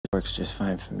Works just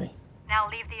fine for me. Now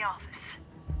leave the office.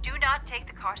 Do not take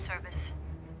the car service.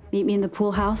 Meet me in the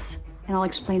pool house, and I'll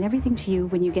explain everything to you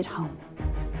when you get home.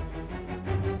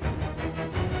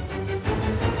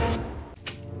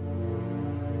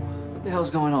 What the hell's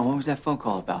going on? What was that phone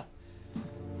call about?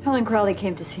 Helen Crowley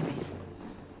came to see me.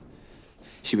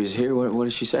 She was here? What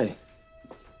did she say?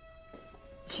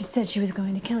 She said she was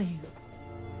going to kill you.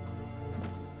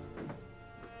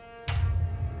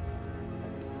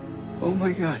 Oh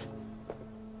my God.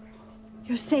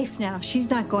 You're safe now. She's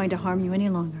not going to harm you any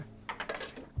longer.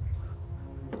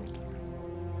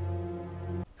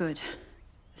 Good.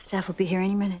 The staff will be here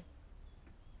any minute.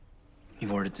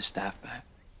 You've ordered the staff back?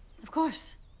 Of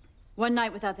course. One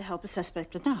night without the help is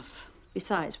suspect enough.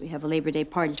 Besides, we have a Labor Day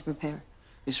party to prepare.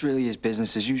 This really is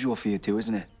business as usual for you two,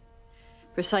 isn't it?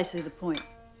 Precisely the point.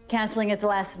 Canceling at the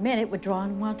last minute would draw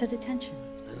unwanted attention.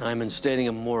 And I'm instating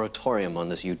a moratorium on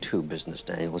this U2 business,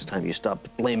 Daniel. It's time you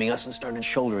stopped blaming us and started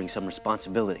shouldering some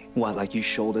responsibility. What, like you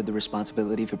shouldered the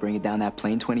responsibility for bringing down that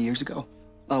plane 20 years ago?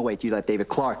 Oh, wait, you let David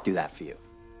Clarke do that for you.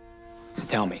 So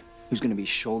tell me, who's gonna be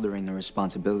shouldering the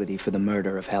responsibility for the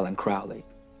murder of Helen Crowley?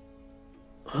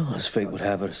 Well, as fate would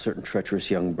have it, a certain treacherous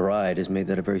young bride has made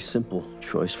that a very simple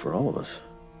choice for all of us.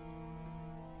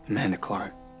 Amanda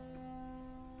Clarke.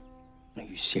 Are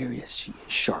you serious? She is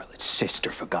Charlotte's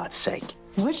sister, for God's sake.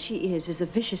 What she is a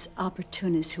vicious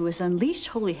opportunist who has unleashed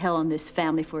holy hell on this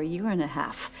family for a year and a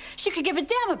half. She could give a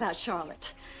damn about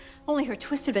Charlotte. Only her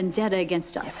twisted vendetta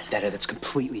against us. Yeah, vendetta that's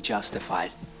completely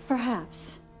justified.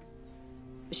 Perhaps.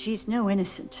 But she's no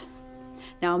innocent.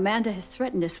 Now, Amanda has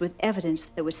threatened us with evidence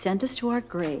that would send us to our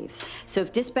graves. So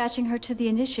if dispatching her to the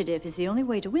initiative is the only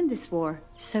way to win this war,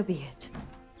 so be it.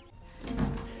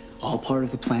 All part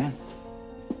of the plan?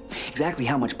 Exactly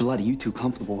how much blood are you two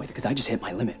comfortable with? Because I just hit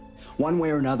my limit. One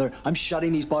way or another, I'm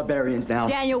shutting these barbarians down.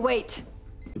 Daniel, wait.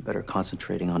 You're better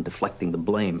concentrating on deflecting the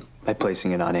blame. By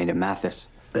placing it on Ada Mathis.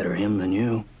 Better him than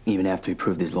you. Even after he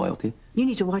proved his loyalty. You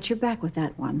need to watch your back with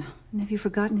that one. And have you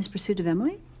forgotten his pursuit of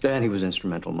Emily? And he was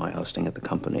instrumental in my ousting at the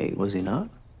company, was he not?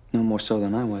 No more so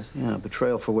than I was. Yeah,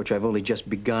 betrayal for which I've only just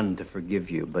begun to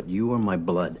forgive you, but you are my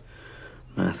blood.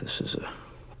 Mathis is a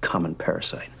common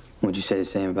parasite. Would you say the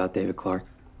same about David Clarke?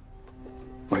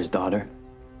 Or his daughter?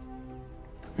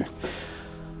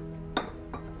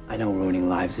 I know ruining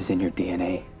lives is in your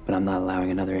DNA, but I'm not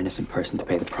allowing another innocent person to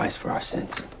pay the price for our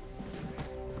sins.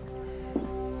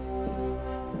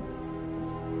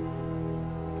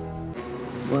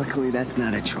 Luckily, that's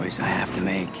not a choice I have to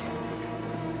make.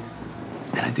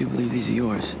 And I do believe these are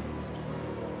yours.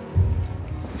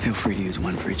 Feel free to use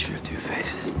one for each of your two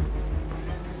faces.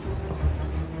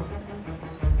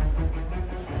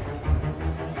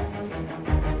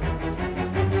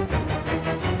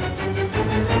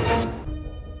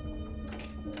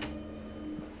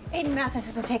 Aiden Mathis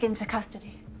has been taken into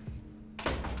custody.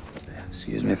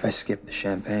 Excuse me if I skip the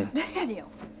champagne.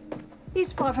 Daniel,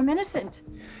 he's far from innocent.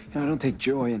 You know, I don't take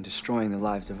joy in destroying the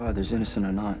lives of others, innocent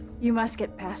or not. You must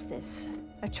get past this.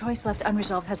 A choice left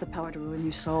unresolved has the power to ruin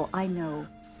your soul. I know.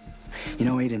 You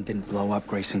know, Aiden didn't blow up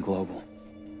Grayson Global.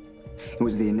 It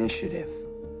was the initiative.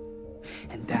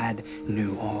 And Dad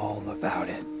knew all about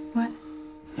it. What?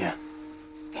 Yeah.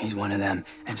 He's one of them,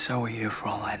 and so are you, for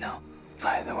all I know.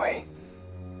 By the way,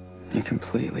 you're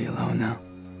completely alone now.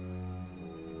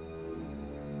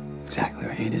 Exactly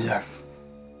what you deserve.